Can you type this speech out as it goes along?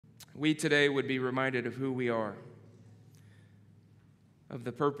we today would be reminded of who we are, of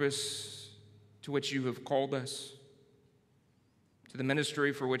the purpose to which you have called us, to the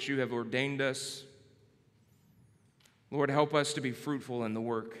ministry for which you have ordained us. Lord, help us to be fruitful in the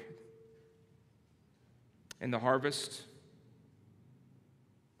work, in the harvest.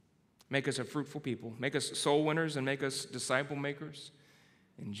 Make us a fruitful people. Make us soul winners and make us disciple makers.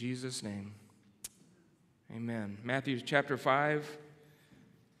 In Jesus' name, amen. Matthew chapter 5,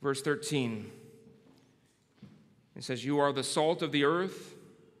 verse 13. It says, "You are the salt of the earth,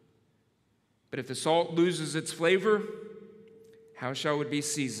 but if the salt loses its flavor, how shall it be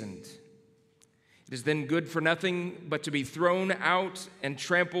seasoned? It is then good for nothing but to be thrown out and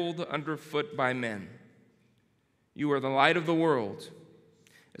trampled underfoot by men. You are the light of the world.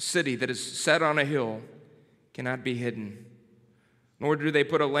 A city that is set on a hill cannot be hidden. Nor do they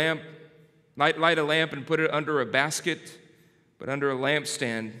light a lamp and put it under a basket, but under a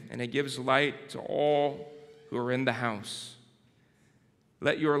lampstand, and it gives light to all who are in the house.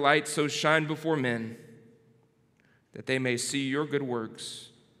 Let your light so shine before men that they may see your good works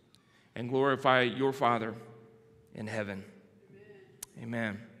and glorify your Father in heaven."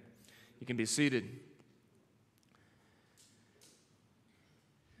 Amen. You can be seated.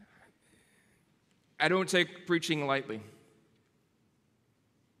 I don't take preaching lightly.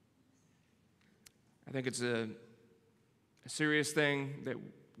 I think it's a serious thing that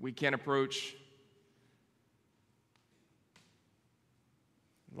we can't approach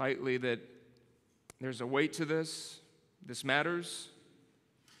lightly, that there's a weight to this. This matters.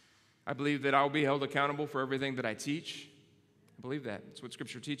 I believe that I'll be held accountable for everything that I teach. I believe that. It's what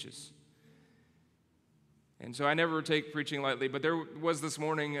Scripture teaches. And so I never take preaching lightly, but there was this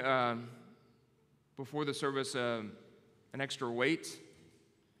morning, before the service, an extra weight.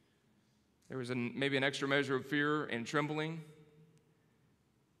 There was maybe an extra measure of fear and trembling.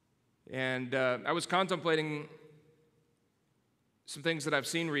 And I was contemplating some things that I've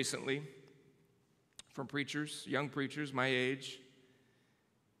seen recently from preachers, young preachers my age.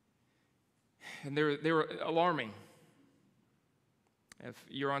 And they were alarming. If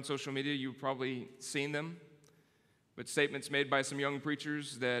you're on social media, you've probably seen them. But statements made by some young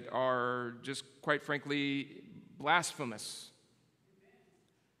preachers that are just, quite frankly, blasphemous.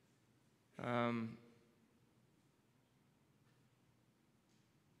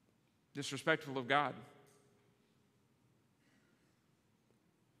 Disrespectful of God.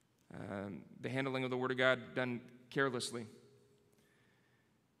 The handling of the Word of God done carelessly.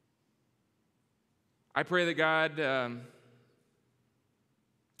 I pray that God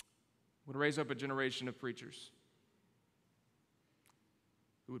would raise up a generation of preachers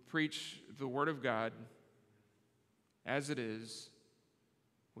who would preach the Word of God as it is,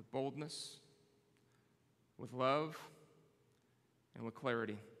 with boldness, with love, and with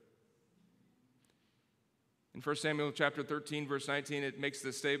clarity. In 1 Samuel chapter 13, verse 19, it makes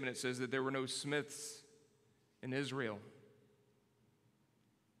this statement. It says that there were no smiths in Israel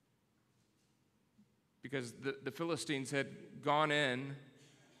because the Philistines had gone in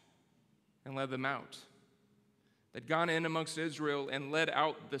and led them out. They'd gone in amongst Israel and led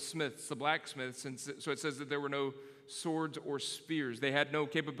out the smiths, the blacksmiths, and so it says that there were no swords or spears. They had no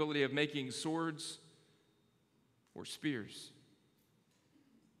capability of making swords or spears.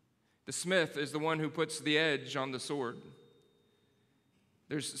 The smith is the one who puts the edge on the sword.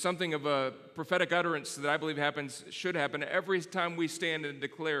 There's something of a prophetic utterance that I believe should happen every time we stand and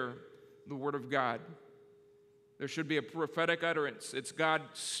declare the Word of God. There should be a prophetic utterance. It's God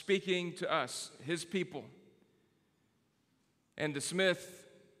speaking to us, His people. And the smith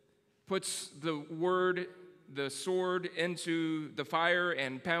puts the sword into the fire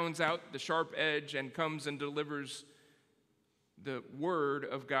and pounds out the sharp edge and comes and delivers the Word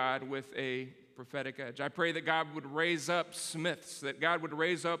of God with a prophetic edge. I pray that God would raise up smiths, that God would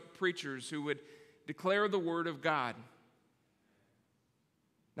raise up preachers who would declare the Word of God.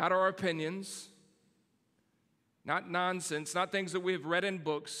 Not our opinions, not nonsense, not things that we have read in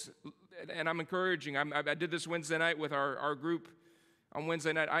books. And I'm encouraging, I did this Wednesday night with our group on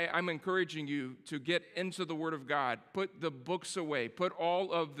Wednesday night. I'm encouraging you to get into the Word of God. Put the books away. Put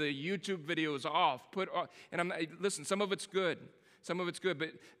all of the YouTube videos off. Listen, some of it's good. Some of it's good, but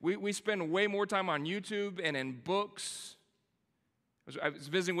we spend way more time on YouTube and in books. I was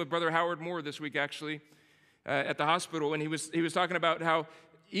visiting with Brother Howard Moore this week, actually, at the hospital, and he was talking about how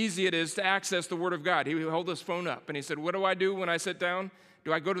easy it is to access the Word of God. He would hold his phone up, and he said, "What do I do when I sit down?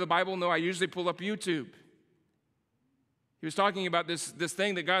 Do I go to the Bible? No, I usually pull up YouTube." He was talking about this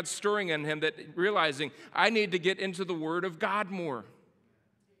thing that God's stirring in him, that realizing, I need to get into the Word of God more.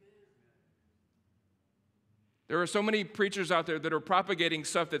 There are so many preachers out there that are propagating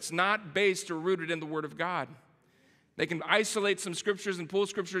stuff that's not based or rooted in the Word of God. They can isolate some scriptures and pull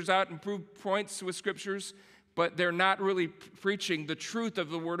scriptures out and prove points with scriptures, but they're not really preaching the truth of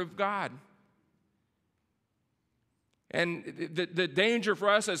the Word of God. And the danger for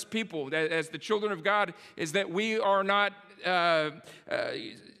us as people, as the children of God, is that we are not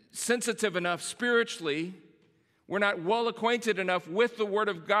sensitive enough spiritually. We're not well acquainted enough with the Word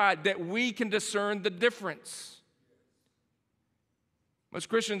of God that we can discern the difference. Most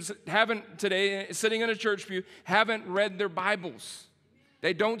Christians haven't today, sitting in a church pew, haven't read their Bibles.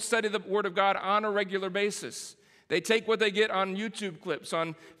 They don't study the Word of God on a regular basis. They take what they get on YouTube clips,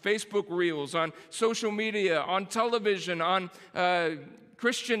 on Facebook Reels, on social media, on television, on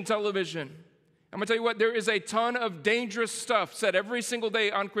Christian television. I'm going to tell you what, there is a ton of dangerous stuff said every single day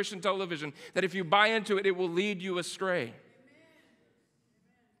on Christian television that if you buy into it, it will lead you astray.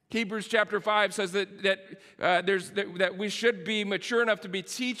 Hebrews chapter 5 says that we should be mature enough to be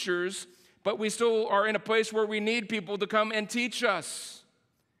teachers, but we still are in a place where we need people to come and teach us.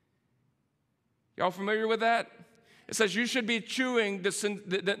 Y'all familiar with that? It says you should be chewing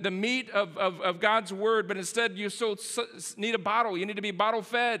the meat of God's word, but instead you still need a bottle. You need to be bottle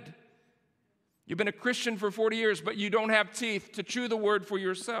fed. You've been a Christian for 40 years, but you don't have teeth to chew the word for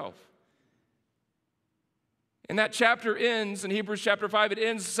yourself. And that chapter ends, in Hebrews chapter 5, it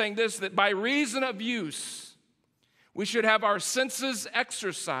ends saying this, that by reason of use, we should have our senses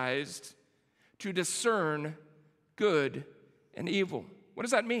exercised to discern good and evil. What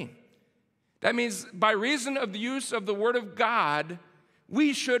does that mean? That means by reason of the use of the Word of God,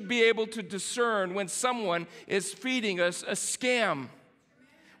 we should be able to discern when someone is feeding us a scam.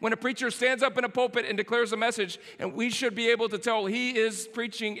 When a preacher stands up in a pulpit and declares a message, and we should be able to tell he is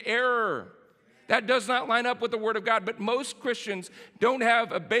preaching error. That does not line up with the Word of God, but most Christians don't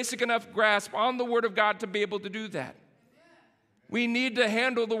have a basic enough grasp on the Word of God to be able to do that. We need to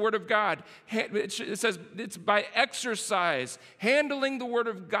handle the Word of God. It says it's by exercise, handling the Word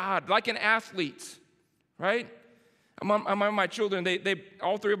of God like an athlete, right? I'm on my children. They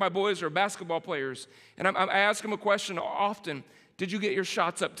all three of my boys are basketball players, and I ask them a question often. Did you get your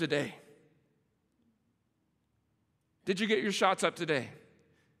shots up today? Did you get your shots up today?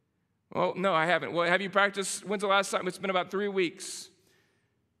 Well, no, I haven't. Well, have you practiced? When's the last time? It's been about 3 weeks.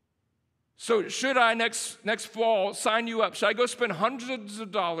 So should I next fall sign you up? Should I go spend hundreds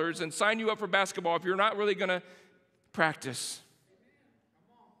of dollars and sign you up for basketball if you're not really going to practice?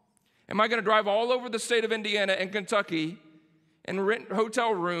 Am I going to drive all over the state of Indiana and Kentucky and rent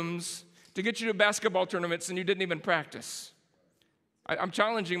hotel rooms to get you to basketball tournaments and you didn't even practice? I'm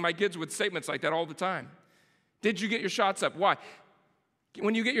challenging my kids with statements like that all the time. Did you get your shots up? Why?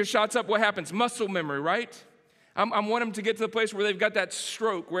 When you get your shots up, what happens? Muscle memory, right? I want them to get to the place where they've got that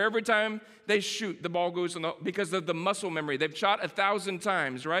stroke, where every time they shoot, the ball goes in because of the muscle memory. They've shot 1,000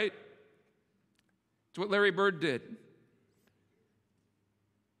 times, right? It's what Larry Bird did.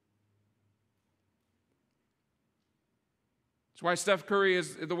 It's why Steph Curry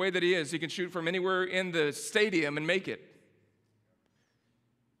is the way that he is. He can shoot from anywhere in the stadium and make it.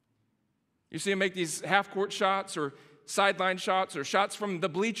 You see him make these half-court shots or sideline shots or shots from the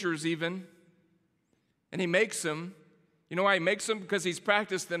bleachers even. And he makes them. You know why he makes them? Because he's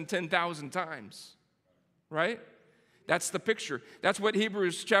practiced them 10,000 times, right? That's the picture. That's what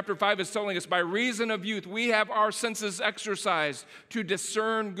Hebrews chapter 5 is telling us. By reason of youth, we have our senses exercised to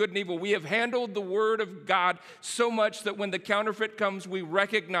discern good and evil. We have handled the Word of God so much that when the counterfeit comes, we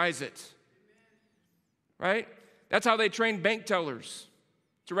recognize it, right? That's how they train bank tellers,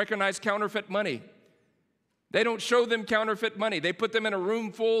 to recognize counterfeit money. They don't show them counterfeit money. They put them in a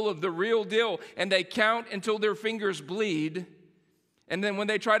room full of the real deal, and they count until their fingers bleed. And then when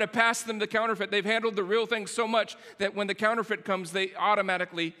they try to pass them the counterfeit, they've handled the real thing so much that when the counterfeit comes, they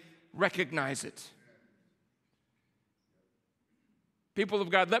automatically recognize it. People of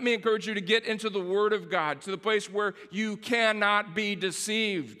God, let me encourage you to get into the Word of God, to the place where you cannot be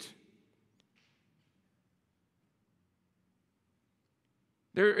deceived.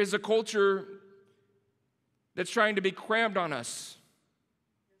 There is a culture that's trying to be crammed on us.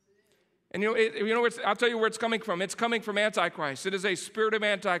 And I'll tell you where it's coming from. It's coming from Antichrist. It is a spirit of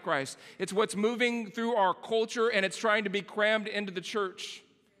Antichrist. It's what's moving through our culture, and it's trying to be crammed into the church.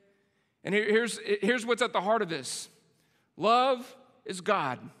 And here's what's at the heart of this. Love is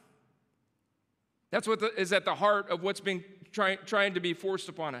God. That's what is at the heart of what's being trying to be forced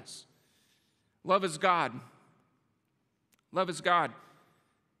upon us. Love is God. Love is God.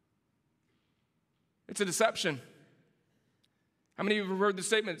 It's a deception. How many of you have heard the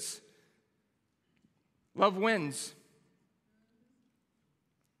statements? Love wins.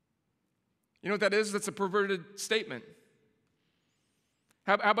 You know what that is? That's a perverted statement.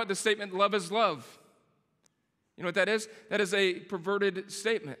 How about the statement, love is love? You know what that is? That is a perverted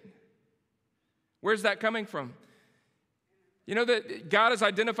statement. Where's that coming from? You know that God is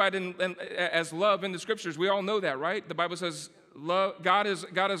identified as love in the Scriptures. We all know that, right? The Bible says God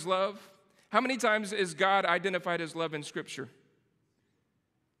is love. How many times is God identified as love in Scripture?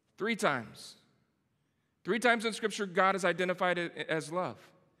 3 times. 3 times in Scripture, God is identified as love.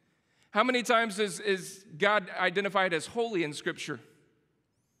 How many times is God identified as holy in Scripture?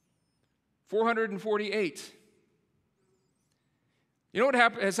 448. You know what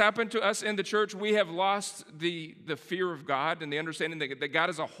has happened to us in the church? We have lost the fear of God and the understanding that God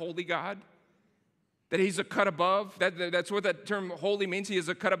is a holy God, that He's a cut above. That's what that term holy means. He is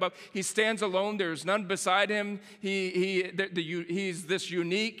a cut above. He stands alone. There's none beside Him. He's this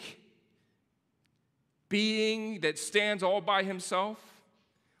unique being that stands all by Himself.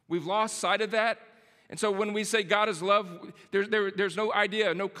 We've lost sight of that. And so when we say God is love, there's no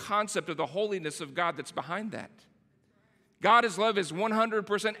idea, no concept of the holiness of God that's behind that. God is love is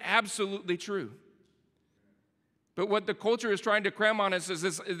 100% absolutely true. But what the culture is trying to cram on us is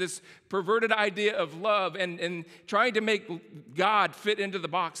this perverted idea of love and trying to make God fit into the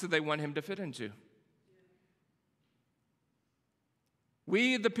box that they want Him to fit into.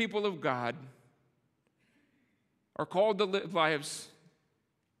 We, the people of God, are called to live lives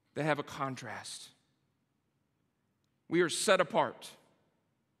that have a contrast. We are set apart.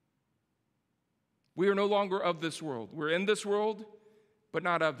 We are no longer of this world. We're in this world, but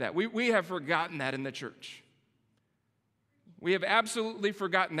not of that. We have forgotten that in the church. We have absolutely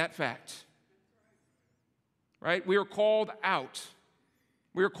forgotten that fact. Right? We are called out.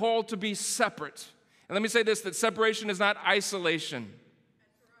 We are called to be separate. And let me say this, that separation is not isolation.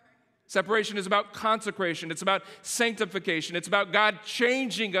 Separation is about consecration. It's about sanctification. It's about God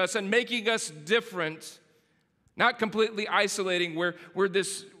changing us and making us different, not completely isolating where we're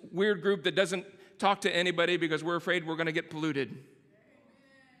this weird group that doesn't talk to anybody because we're afraid we're going to get polluted.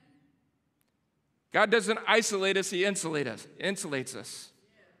 God doesn't isolate us, He insulates us.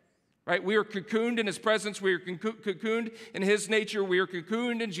 Right? We are cocooned in His presence. We are cocooned in His nature. We are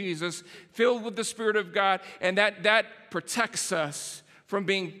cocooned in Jesus, filled with the Spirit of God, and that protects us from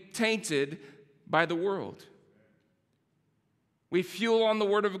being tainted by the world. We fuel on the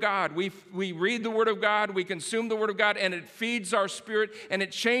Word of God. We read the Word of God. We consume the Word of God, and it feeds our spirit, and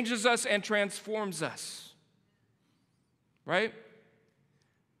it changes us and transforms us. Right?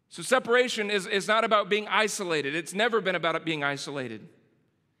 So separation is not about being isolated. It's never been about it being isolated.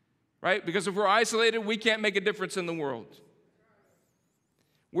 Right? Because if we're isolated, we can't make a difference in the world.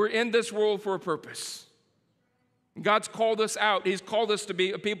 We're in this world for a purpose. God's called us out. He's called us to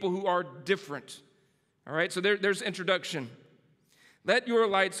be a people who are different. All right? So there's introduction. Let your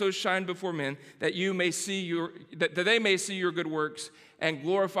light so shine before men that they may see your good works and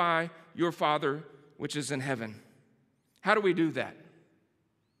glorify your Father which is in heaven. How do we do that?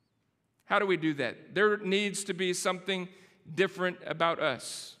 How do we do that? There needs to be something different about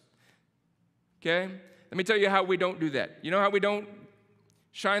us. Okay? Let me tell you how we don't do that. You know how we don't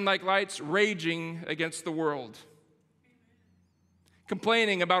shine like lights? Raging against the world.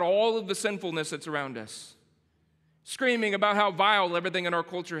 Complaining about all of the sinfulness that's around us. Screaming about how vile everything in our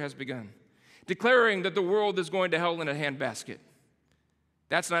culture has begun. Declaring that the world is going to hell in a handbasket.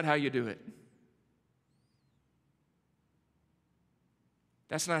 That's not how you do it.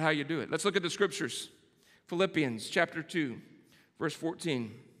 That's not how you do it. Let's look at the scriptures. Philippians chapter 2, verse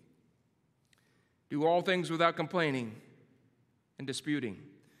 14. Do all things without complaining and disputing.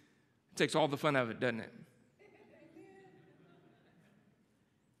 It takes all the fun out of it, doesn't it?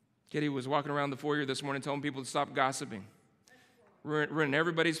 Kitty was walking around the foyer this morning telling people to stop gossiping. Ruining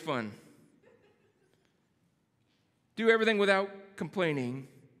everybody's fun. Do everything without complaining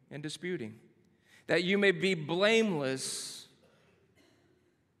and disputing, that you may be blameless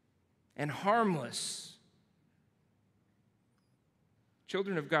and harmless,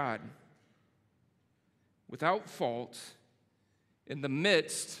 children of God, without fault, in the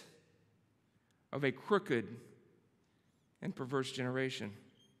midst of a crooked and perverse generation,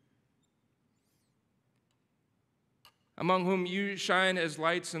 among whom you shine as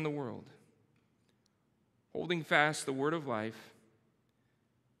lights in the world, holding fast the word of life,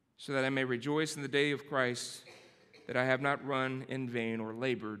 so that I may rejoice in the day of Christ, that I have not run in vain or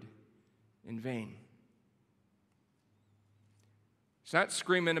labored in vain. It's not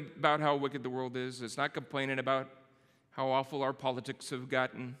screaming about how wicked the world is. It's not complaining about how awful our politics have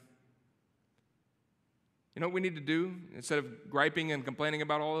gotten. You know what we need to do? Instead of griping and complaining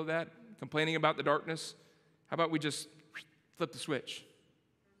about all of that, complaining about the darkness, how about we just flip the switch?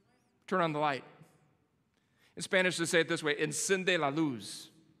 Turn on the light. In Spanish, they say it this way, enciende la luz.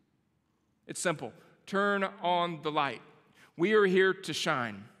 It's simple. Turn on the light. We are here to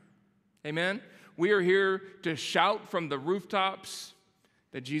shine. Amen? We are here to shout from the rooftops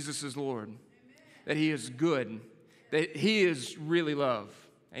that Jesus is Lord, that he is good, that he is really love.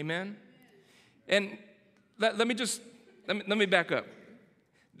 Amen? And let me back up.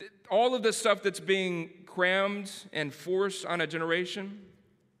 All of this stuff that's being crammed and forced on a generation,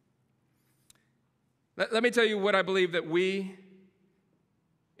 let me tell you what I believe that we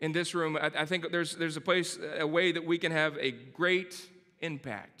in this room, I think there's a way that we can have a great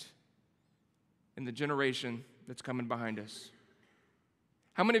impact in the generation that's coming behind us.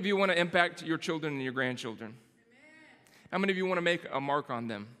 How many of you want to impact your children and your grandchildren? Amen. How many of you want to make a mark on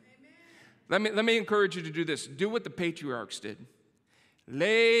them? Amen. Let me encourage you to do this. Do what the patriarchs did.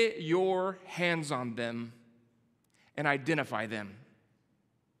 Lay your hands on them and identify them.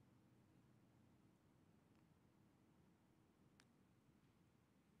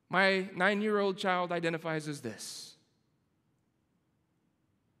 My 9-year-old child identifies as this.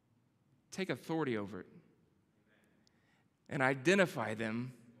 Take authority over it and identify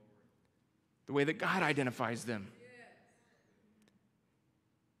them the way that God identifies them.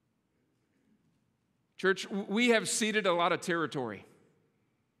 Church, we have ceded a lot of territory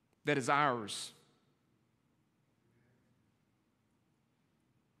that is ours.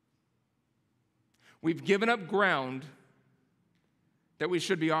 We've given up ground that we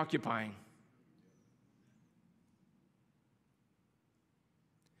should be occupying.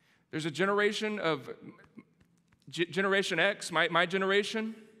 There's a generation of Generation X, my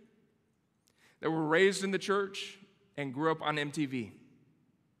generation, that were raised in the church and grew up on MTV.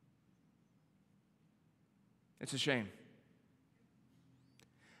 It's a shame.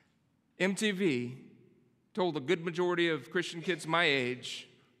 MTV told a good majority of Christian kids my age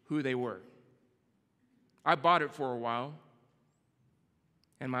who they were. I bought it for a while,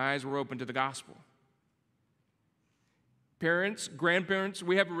 and my eyes were open to the gospel. Parents, grandparents,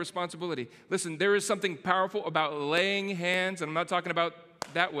 we have a responsibility. Listen, there is something powerful about laying hands, and I'm not talking about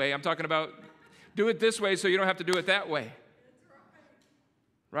that way. I'm talking about do it this way so you don't have to do it that way.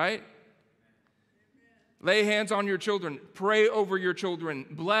 Right? Lay hands on your children. Pray over your children.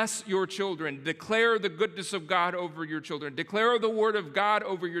 Bless your children. Declare the goodness of God over your children. Declare the word of God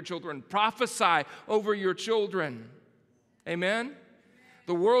over your children. Prophesy over your children. Amen?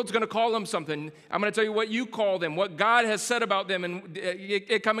 The world's going to call them something. I'm going to tell you what you call them, what God has said about them, and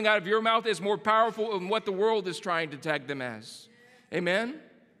it coming out of your mouth is more powerful than what the world is trying to tag them as. Amen?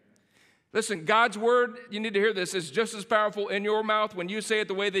 Listen, God's word, you need to hear this, is just as powerful in your mouth when you say it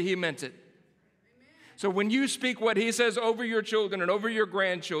the way that he meant it. So when you speak what he says over your children and over your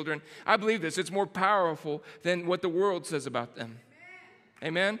grandchildren, I believe this, it's more powerful than what the world says about them.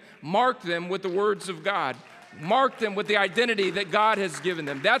 Amen? Mark them with the words of God. Mark them with the identity that God has given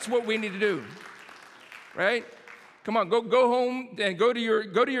them. That's what we need to do, right? Come on, go home and go to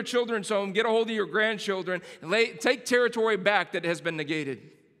your children's home, get a hold of your grandchildren, and take territory back that has been negated.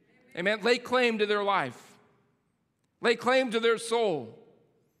 Amen? Lay claim to their life. Lay claim to their soul.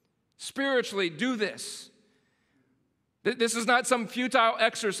 Spiritually, do this. This is not some futile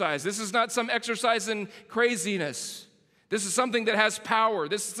exercise. This is not some exercise in craziness. This is something that has power.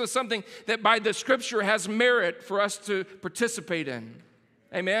 This is something that by the Scripture has merit for us to participate in.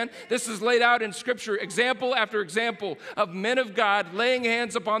 Amen? This is laid out in Scripture, example after example of men of God laying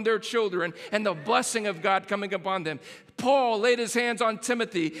hands upon their children and the blessing of God coming upon them. Paul laid his hands on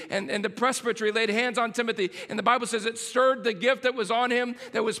Timothy, and the presbytery laid hands on Timothy, and the Bible says it stirred the gift that was on him,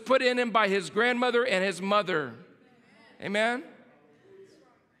 that was put in him by his grandmother and his mother. Amen?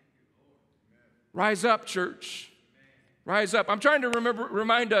 Rise up, church. Rise up. I'm trying to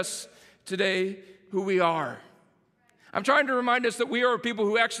remind us today who we are. I'm trying to remind us that we are people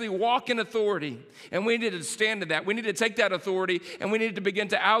who actually walk in authority, and we need to stand in that. We need to take that authority, and we need to begin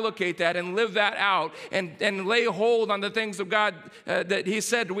to allocate that and live that out and lay hold on the things of God that he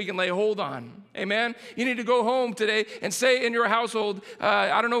said we can lay hold on. Amen? You need to go home today and say in your household,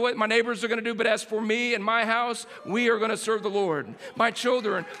 I don't know what my neighbors are going to do, but as for me and my house, we are going to serve the Lord. My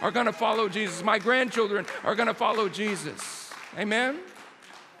children are going to follow Jesus. My grandchildren are going to follow Jesus. Amen?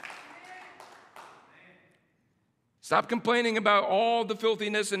 Stop complaining about all the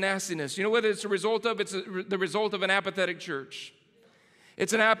filthiness and nastiness. You know what it's a result of? It's the result of an apathetic church.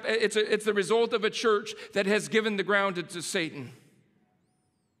 It's the result of a church that has given the ground to Satan.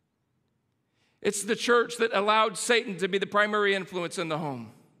 It's the church that allowed Satan to be the primary influence in the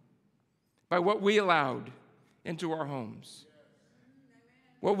home by what we allowed into our homes.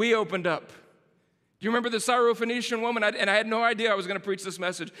 What we opened up Do you remember the Syrophoenician woman? And I had no idea I was going to preach this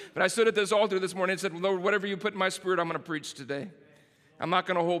message, but I stood at this altar this morning and said, Lord, whatever you put in my spirit, I'm going to preach today. I'm not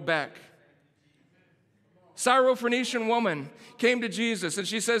going to hold back. Syrophoenician woman came to Jesus, and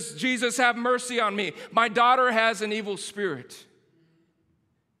she says, Jesus, have mercy on me. My daughter has an evil spirit.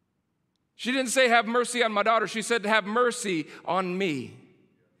 She didn't say, have mercy on my daughter. She said, have mercy on me.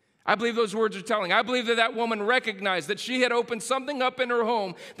 I believe those words are telling. I believe that that woman recognized that she had opened something up in her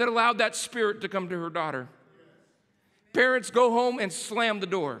home that allowed that spirit to come to her daughter. Parents, go home and slam the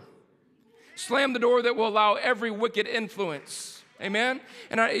door. Slam the door that will allow every wicked influence. Amen?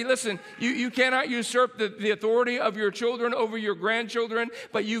 And listen, you cannot usurp the authority of your children over your grandchildren,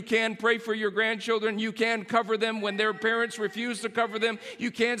 but you can pray for your grandchildren. You can cover them when their parents refuse to cover them.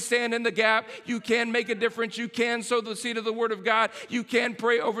 You can stand in the gap. You can make a difference. You can sow the seed of the Word of God. You can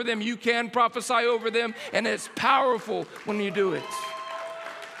pray over them. You can prophesy over them. And it's powerful when you do it.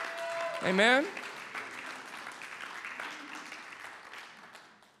 Amen?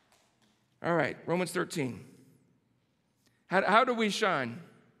 All right, Romans 13. How do we shine?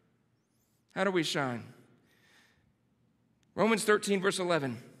 How do we shine? Romans 13, verse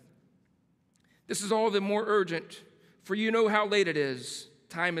 11. This is all the more urgent, for you know how late it is.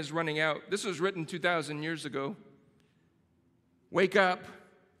 Time is running out. This was written 2,000 years ago. Wake up,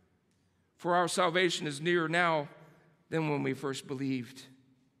 for our salvation is nearer now than when we first believed.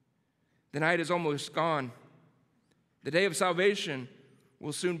 The night is almost gone. The day of salvation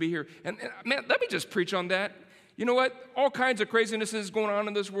will soon be here. And man, let me just preach on that. You know what? All kinds of craziness is going on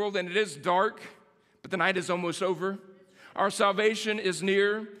in this world, and it is dark, but the night is almost over. Our salvation is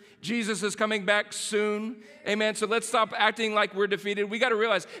near. Jesus is coming back soon. Amen. So let's stop acting like we're defeated. We got to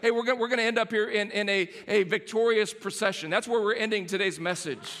realize, hey, we're going to end up here in a victorious procession. That's where we're ending today's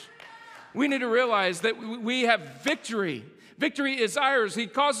message. We need to realize that we have victory. Victory is ours. He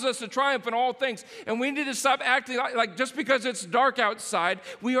causes us to triumph in all things. And we need to stop acting like just because it's dark outside,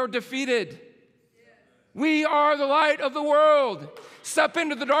 we are defeated. We are the light of the world. Step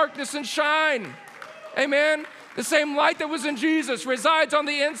into the darkness and shine. Amen. The same light that was in Jesus resides on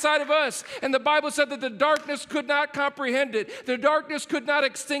the inside of us. And the Bible said that the darkness could not comprehend it. The darkness could not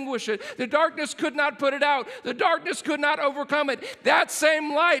extinguish it. The darkness could not put it out. The darkness could not overcome it. That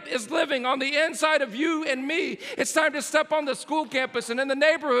same light is living on the inside of you and me. It's time to step on the school campus and in the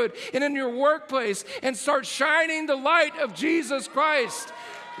neighborhood and in your workplace and start shining the light of Jesus Christ.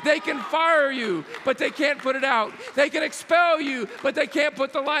 They can fire you, but they can't put it out. They can expel you, but they can't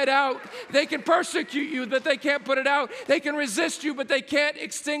put the light out. They can persecute you, but they can't put it out. They can resist you, but they can't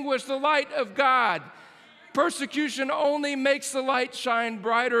extinguish the light of God. Persecution only makes the light shine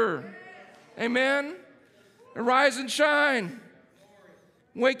brighter. Amen? Arise and shine.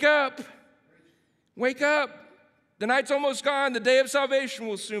 Wake up. Wake up. The night's almost gone. The day of salvation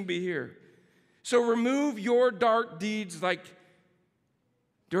will soon be here. So remove your dark deeds like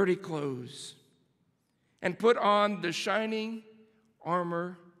dirty clothes, and put on the shining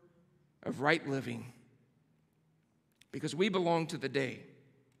armor of right living. Because we belong to the day.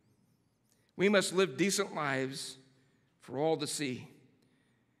 We must live decent lives for all to see.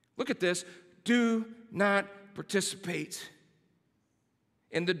 Look at this. Do not participate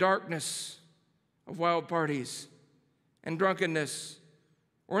in the darkness of wild parties and drunkenness,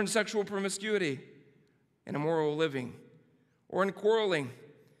 or in sexual promiscuity and immoral living, or in quarreling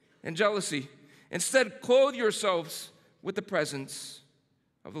and jealousy. Instead, clothe yourselves with the presence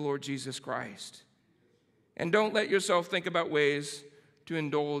of the Lord Jesus Christ. And don't let yourself think about ways to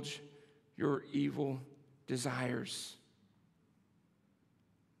indulge your evil desires.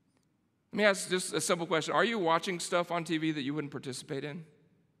 Let me ask just a simple question. Are you watching stuff on TV that you wouldn't participate in?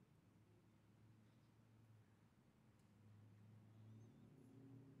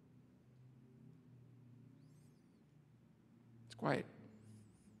 It's quiet.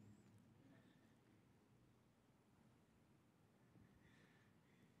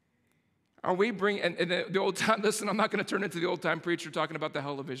 Are we bringing, and the old time, listen, I'm not going to turn into the old time preacher talking about the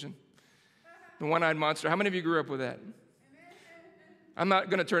television, the one-eyed monster. How many of you grew up with that? I'm not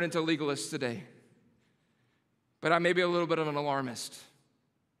going to turn into a legalist today, but I may be a little bit of an alarmist.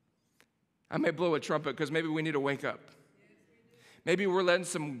 I may blow a trumpet because maybe we need to wake up. Maybe we're letting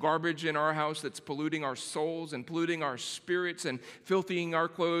some garbage in our house that's polluting our souls and polluting our spirits and filthying our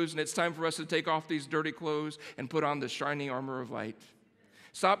clothes, and it's time for us to take off these dirty clothes and put on the shining armor of light.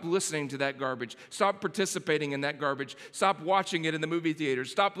 Stop listening to that garbage. Stop participating in that garbage. Stop watching it in the movie theaters.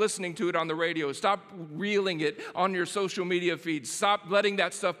 Stop listening to it on the radio. Stop reeling it on your social media feeds. Stop letting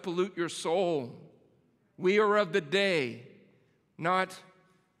that stuff pollute your soul. We are of the day, not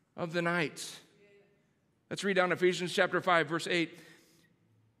of the night. Let's read down Ephesians chapter 5, verse 8.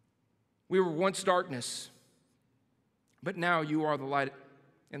 We were once darkness, but now you are the light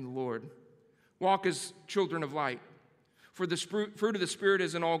in the Lord. Walk as children of light. For the fruit of the Spirit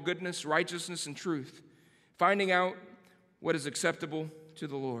is in all goodness, righteousness, and truth, finding out what is acceptable to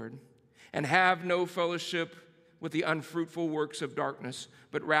the Lord. And have no fellowship with the unfruitful works of darkness,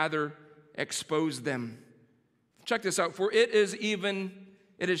 but rather expose them. Check this out. For it is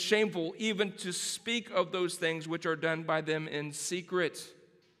shameful even to speak of those things which are done by them in secret.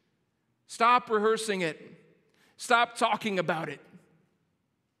 Stop rehearsing it. Stop talking about it.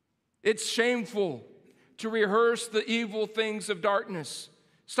 It's shameful to rehearse the evil things of darkness.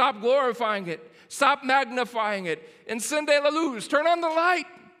 Stop glorifying it. Stop magnifying it. Encende la luz. Turn on the light.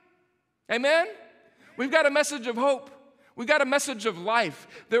 Amen? We've got a message of hope. We got a message of life.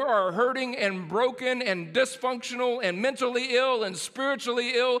 There are hurting and broken and dysfunctional and mentally ill and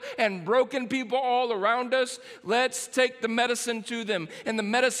spiritually ill and broken people all around us. Let's take the medicine to them. And the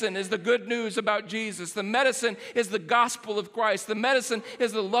medicine is the good news about Jesus. The medicine is the gospel of Christ. The medicine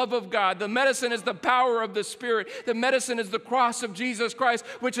is the love of God. The medicine is the power of the Spirit. The medicine is the cross of Jesus Christ,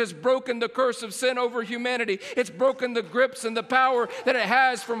 which has broken the curse of sin over humanity. It's broken the grips and the power that it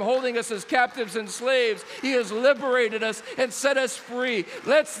has from holding us as captives and slaves. He has liberated us and set us free.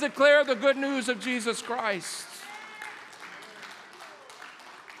 Let's declare the good news of Jesus Christ.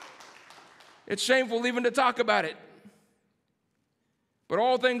 It's shameful even to talk about it. But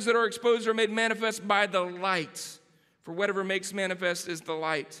all things that are exposed are made manifest by the light. For whatever makes manifest is the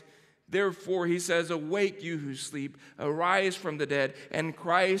light. Therefore, he says, awake you who sleep, arise from the dead, and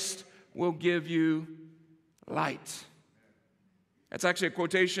Christ will give you light. That's actually a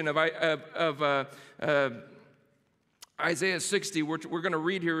quotation of Isaiah 60, which we're going to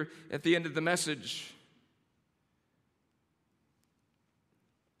read here at the end of the message.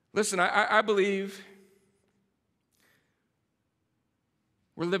 Listen, I believe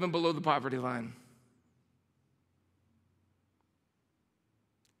we're living below the poverty line.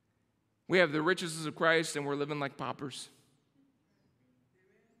 We have the riches of Christ, and we're living like paupers.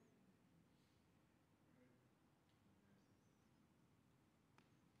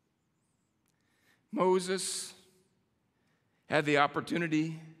 Moses had the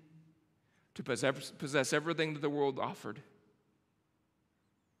opportunity to possess everything that the world offered.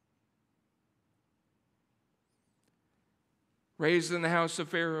 Raised in the house of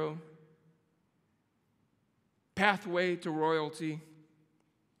Pharaoh, pathway to royalty.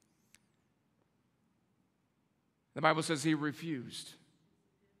 The Bible says he refused.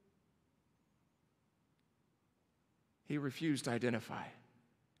 He refused to identify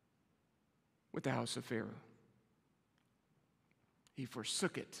with the house of Pharaoh. He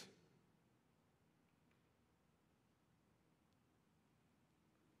forsook it.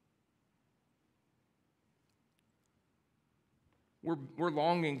 We're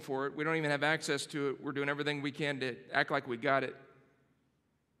longing for it. We don't even have access to it. We're doing everything we can to act like we got it.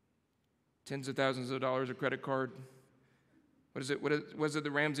 Tens of thousands of dollars a credit card. What is it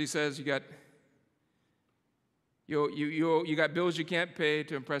that Ramsey says? You got bills you can't pay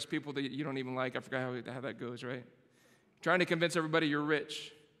to impress people that you don't even like. I forgot how that goes, right? Trying to convince everybody you're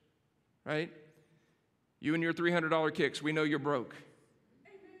rich, right? You and your $300 kicks, we know you're broke.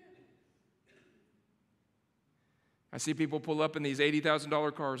 I see people pull up in these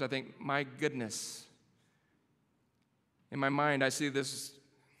 $80,000 cars. I think, my goodness. In my mind, I see this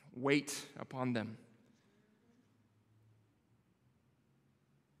weight upon them.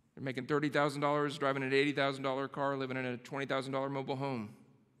 They're making $30,000, driving an $80,000 car, living in a $20,000 mobile home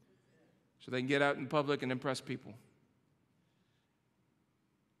so they can get out in public and impress people.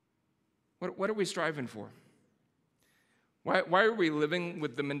 What are we striving for? Why are we living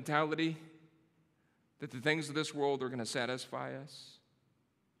with the mentality that the things of this world are going to satisfy us?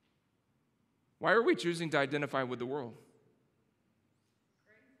 Why are we choosing to identify with the world?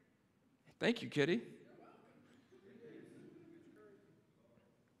 Thank you, Kitty.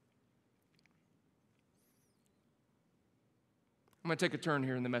 I'm going to take a turn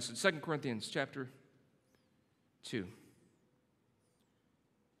here in the message. 2 Corinthians chapter 2.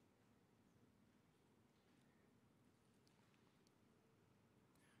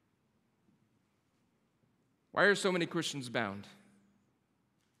 Why are so many Christians bound?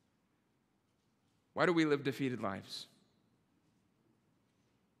 Why do we live defeated lives?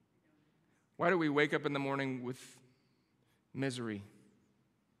 Why do we wake up in the morning with misery?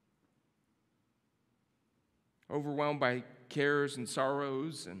 Overwhelmed by cares and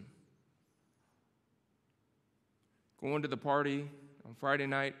sorrows and going to the party on Friday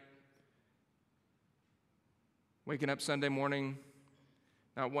night, waking up Sunday morning,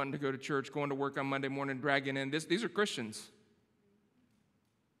 not wanting to go to church, going to work on Monday morning, dragging in. These are Christians.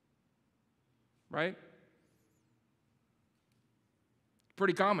 right?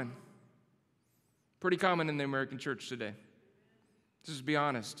 Pretty common. Pretty common in the American church today. Let's just be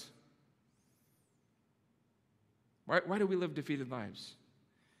honest. Why do we live defeated lives?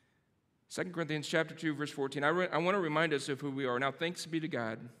 2 Corinthians chapter 2, verse 14. I want to remind us of who we are. Now, thanks be to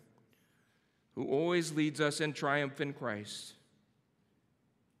God, who always leads us in triumph in Christ,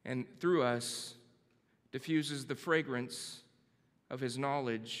 and through us diffuses the fragrance of his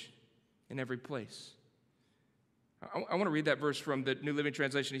knowledge in every place. I want to read that verse from the New Living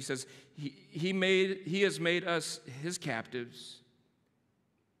Translation. He says, he has made us his captives,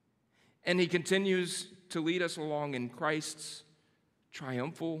 and he continues to lead us along in Christ's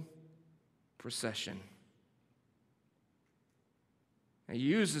triumphal procession. And he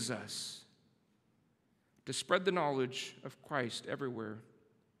uses us to spread the knowledge of Christ everywhere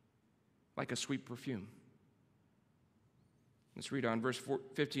like a sweet perfume. Let's read on. Verse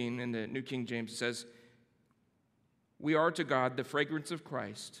 15 in the New King James, it says, we are to God the fragrance of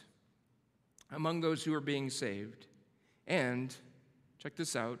Christ among those who are being saved, and, check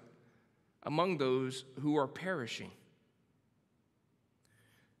this out, among those who are perishing.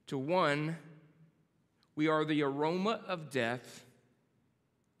 To one, we are the aroma of death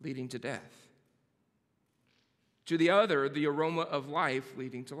leading to death. To the other, the aroma of life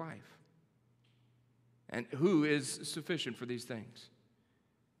leading to life. And who is sufficient for these things?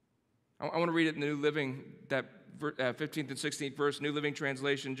 I want to read it in the New Living, that 15th and 16th verse, New Living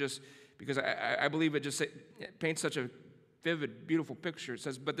Translation, just because I believe it paints such a vivid, beautiful picture. It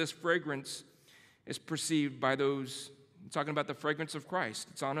says, but this fragrance is perceived by those, talking about the fragrance of Christ,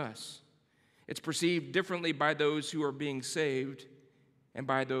 it's on us. It's perceived differently by those who are being saved and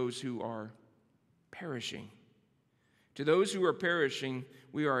by those who are perishing. To those who are perishing,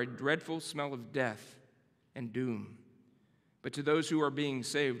 we are a dreadful smell of death and doom. But to those who are being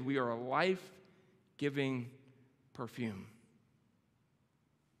saved, we are a life-giving perfume.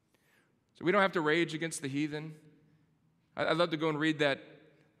 So we don't have to rage against the heathen. I'd love to go and read that.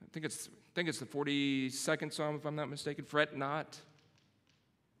 I think it's the 42nd Psalm, if I'm not mistaken. Fret not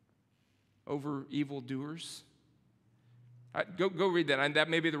over evildoers. Go read that. That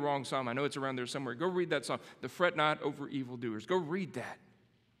may be the wrong psalm. I know it's around there somewhere. Go read that psalm. The fret not over evildoers. Go read that.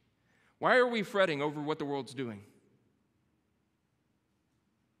 Why are we fretting over what the world's doing?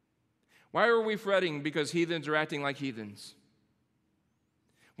 Why are we fretting because heathens are acting like heathens?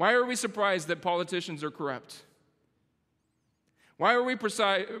 Why are we surprised that politicians are corrupt? Why are we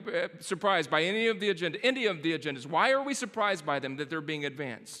surprised by any of the agendas? Why are we surprised by them that they're being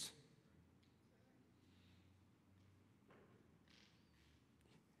advanced?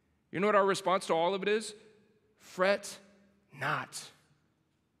 You know what our response to all of it is? Fret not.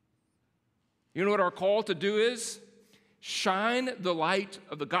 You know what our call to do is? Shine the light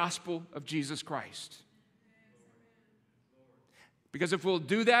of the gospel of Jesus Christ. Because if we'll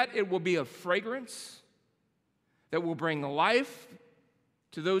do that, it will be a fragrance that will bring life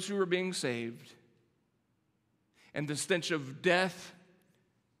to those who are being saved and the stench of death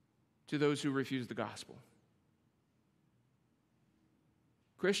to those who refuse the gospel.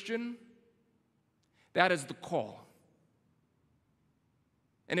 Christian, that is the call.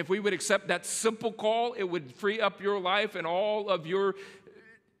 And if we would accept that simple call, it would free up your life and all of your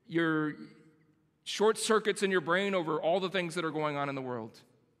short circuits in your brain over all the things that are going on in the world.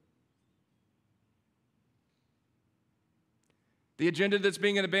 The agenda that's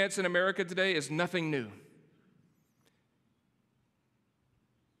being advanced in America today is nothing new.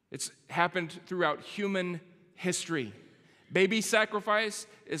 It's happened throughout human history. Baby sacrifice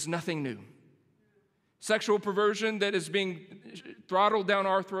is nothing new. Sexual perversion that is being throttled down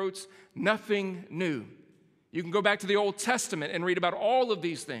our throats, nothing new. You can go back to the Old Testament and read about all of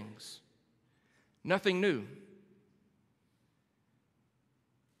these things. Nothing new.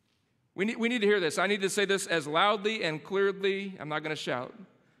 We need to hear this. I need to say this as loudly and clearly. I'm not going to shout.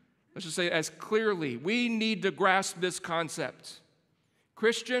 Let's just say it as clearly. We need to grasp this concept.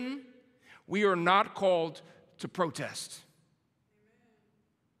 Christian, we are not called to protest.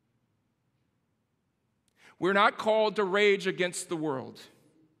 We're not called to rage against the world.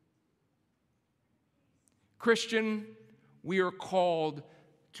 Christian, we are called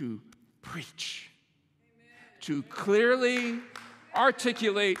to preach, to clearly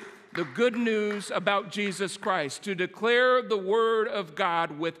articulate the good news about Jesus Christ, to declare the word of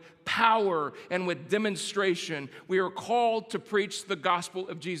God with power and with demonstration. We are called to preach the gospel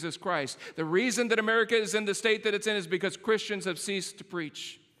of Jesus Christ. The reason that America is in the state that it's in is because Christians have ceased to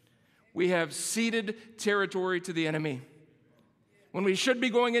preach. We have ceded territory to the enemy. When we should be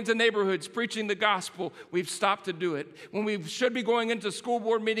going into neighborhoods preaching the gospel, we've stopped to do it. When we should be going into school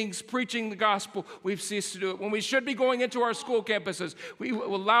board meetings preaching the gospel, we've ceased to do it. When we should be going into our school campuses, we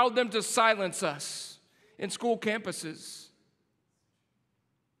allowed them to silence us in school campuses.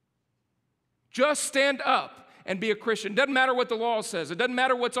 Just stand up and be a Christian. Doesn't matter what the law says. It doesn't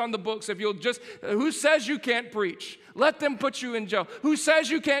matter what's on the books. If you'll just, who says you can't preach? Let them put you in jail. Who says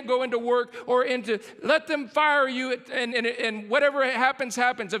you can't go into work or let them fire you and whatever happens,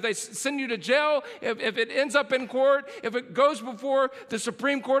 happens. If they send you to jail, if it ends up in court, if it goes before the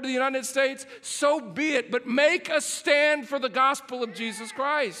Supreme Court of the United States, so be it. But make a stand for the gospel of Jesus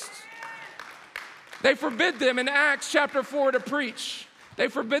Christ. They forbid them in Acts chapter 4 to preach. They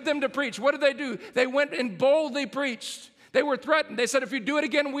forbid them to preach. What did they do? They went and boldly preached. They were threatened. They said, if you do it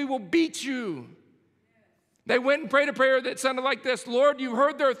again, we will beat you. They went and prayed a prayer that sounded like this: Lord, you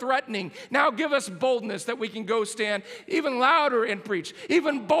heard their threatening. Now give us boldness that we can go stand even louder and preach,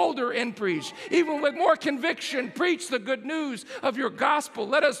 even bolder and preach, even with more conviction, preach the good news of your gospel.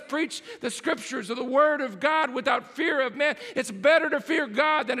 Let us preach the scriptures of the word of God without fear of man. It's better to fear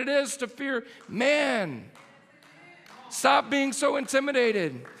God than it is to fear man. Stop being so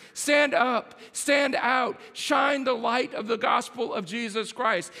intimidated. Stand up, stand out, shine the light of the gospel of Jesus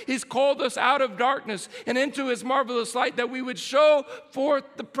Christ. He's called us out of darkness and into his marvelous light that we would show forth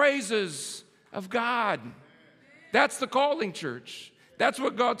the praises of God. That's the calling, church. That's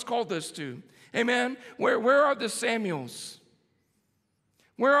what God's called us to. Amen? Where are the Samuels?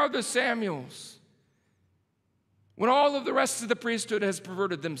 Where are the Samuels? When all of the rest of the priesthood has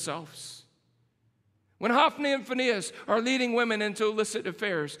perverted themselves. When Hophni and Phinehas are leading women into illicit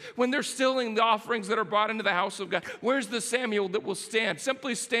affairs, when they're stealing the offerings that are brought into the house of God, where's the Samuel that will stand,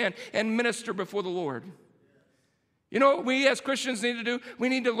 simply stand and minister before the Lord? You know what we as Christians need to do? We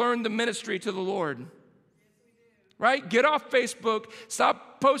need to learn the ministry to the Lord. Right? Get off Facebook,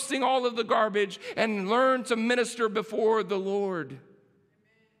 stop posting all of the garbage, and learn to minister before the Lord.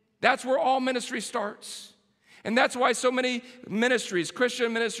 That's where all ministry starts. And that's why so many ministries,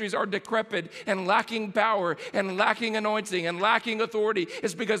 Christian ministries, are decrepit and lacking power and lacking anointing and lacking authority.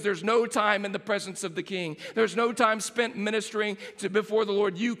 It's because there's no time in the presence of the King. There's no time spent ministering before the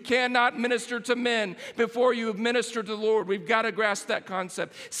Lord. You cannot minister to men before you have ministered to the Lord. We've got to grasp that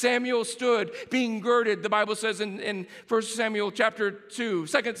concept. Samuel stood being girded. The Bible says in 1 Samuel chapter 2,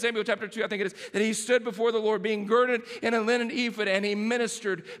 2 Samuel chapter 2, I think it is, that he stood before the Lord being girded in a linen ephod, and he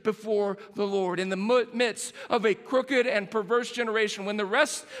ministered before the Lord in the midst of a crooked and perverse generation. When the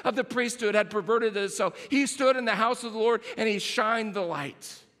rest of the priesthood had perverted itself, he stood in the house of the Lord and he shined the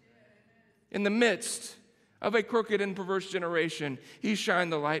light. In the midst of a crooked and perverse generation, he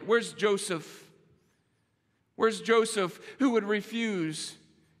shined the light. Where's Joseph? Where's Joseph, who would refuse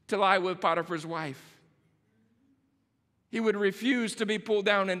to lie with Potiphar's wife? He would refuse to be pulled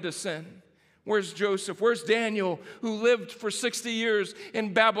down into sin. Where's Joseph? Where's Daniel, who lived for 60 years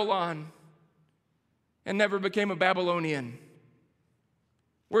in Babylon and never became a Babylonian?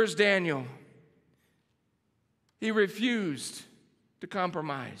 Where's Daniel? He refused to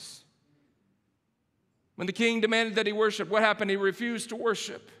compromise. When the king demanded that he worship, what happened? He refused to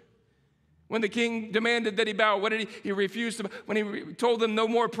worship. When the king demanded that he bow, what did he? He refused to. When he told them no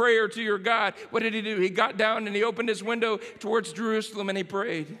more prayer to your God, what did he do? He got down and he opened his window towards Jerusalem and he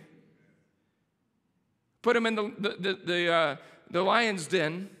prayed. Put him in the lion's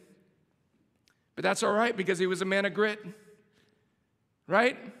den. But that's all right because he was a man of grit,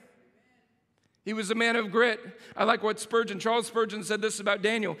 right? He was a man of grit. I like what Charles Spurgeon said this about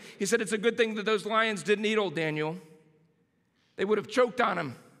Daniel. He said, it's a good thing that those lions didn't eat old Daniel. They would have choked on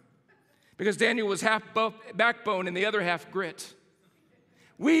him because Daniel was half backbone and the other half grit.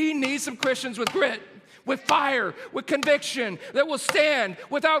 We need some Christians with grit, with fire, with conviction, that will stand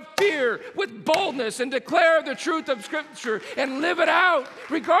without fear, with boldness, and declare the truth of Scripture and live it out,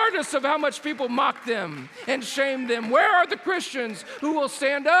 regardless of how much people mock them and shame them. Where are the Christians who will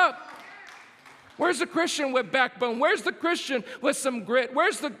stand up? Where's the Christian with backbone? Where's the Christian with some grit?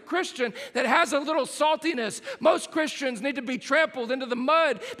 Where's the Christian that has a little saltiness? Most Christians need to be trampled into the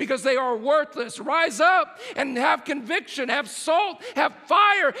mud because they are worthless. Rise up and have conviction, have salt, have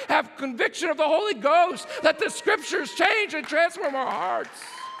fire, have conviction of the Holy Ghost. Let the Scriptures change and transform our hearts.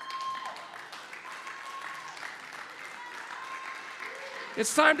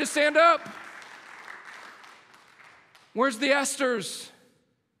 It's time to stand up. Where's the Esthers?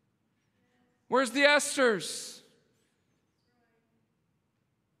 Where's the Esthers?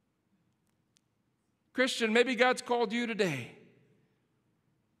 Christian, maybe God's called you today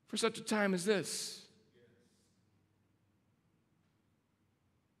for such a time as this.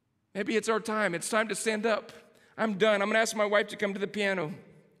 Maybe it's our time. It's time to stand up. I'm done. I'm going to ask my wife to come to the piano.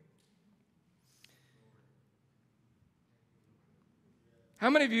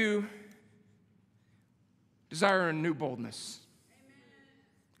 How many of you desire a new boldness?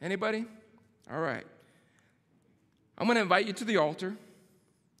 Anybody? All right. I'm going to invite you to the altar.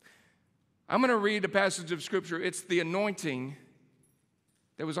 I'm going to read a passage of Scripture. It's the anointing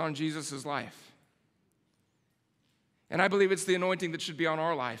that was on Jesus' life. And I believe it's the anointing that should be on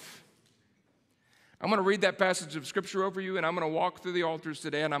our life. I'm going to read that passage of Scripture over you, and I'm going to walk through the altars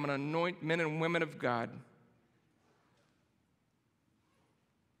today, and I'm going to anoint men and women of God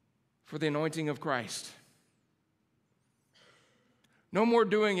for the anointing of Christ. No more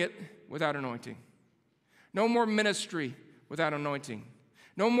doing it without anointing. No more ministry without anointing.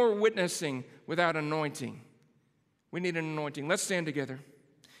 No more witnessing without anointing. We need an anointing. Let's stand together.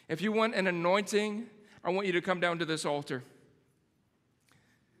 If you want an anointing, I want you to come down to this altar.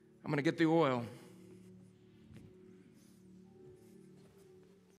 I'm going to get the oil.